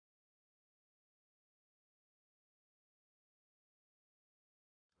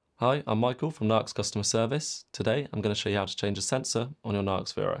Hi, I'm Michael from NIOX Customer Service. Today I'm going to show you how to change a sensor on your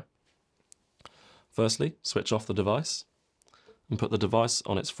NIOX VERO. Firstly, switch off the device and put the device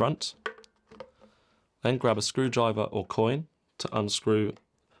on its front. Then grab a screwdriver or coin to unscrew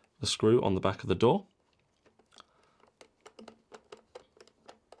the screw on the back of the door.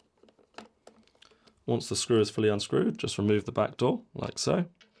 Once the screw is fully unscrewed, just remove the back door, like so.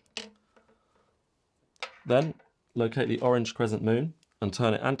 Then locate the orange crescent moon and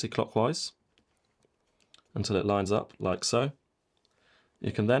turn it anti-clockwise until it lines up, like so.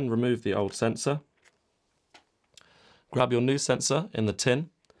 You can then remove the old sensor. Grab your new sensor in the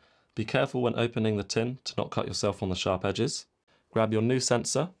tin. Be careful when opening the tin to not cut yourself on the sharp edges. Grab your new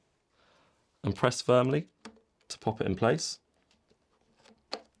sensor and press firmly to pop it in place,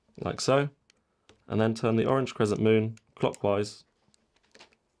 like so. And then turn the orange crescent moon clockwise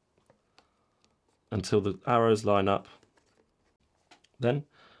until the arrows line up. Then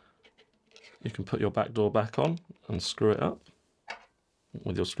you can put your back door back on and screw it up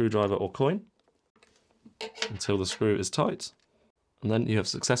with your screwdriver or coin until the screw is tight. And then you have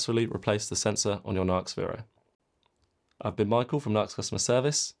successfully replaced the sensor on your NIOX VERO. I've been Michael from NIOX Customer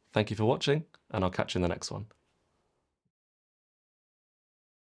Service. Thank you for watching, and I'll catch you in the next one.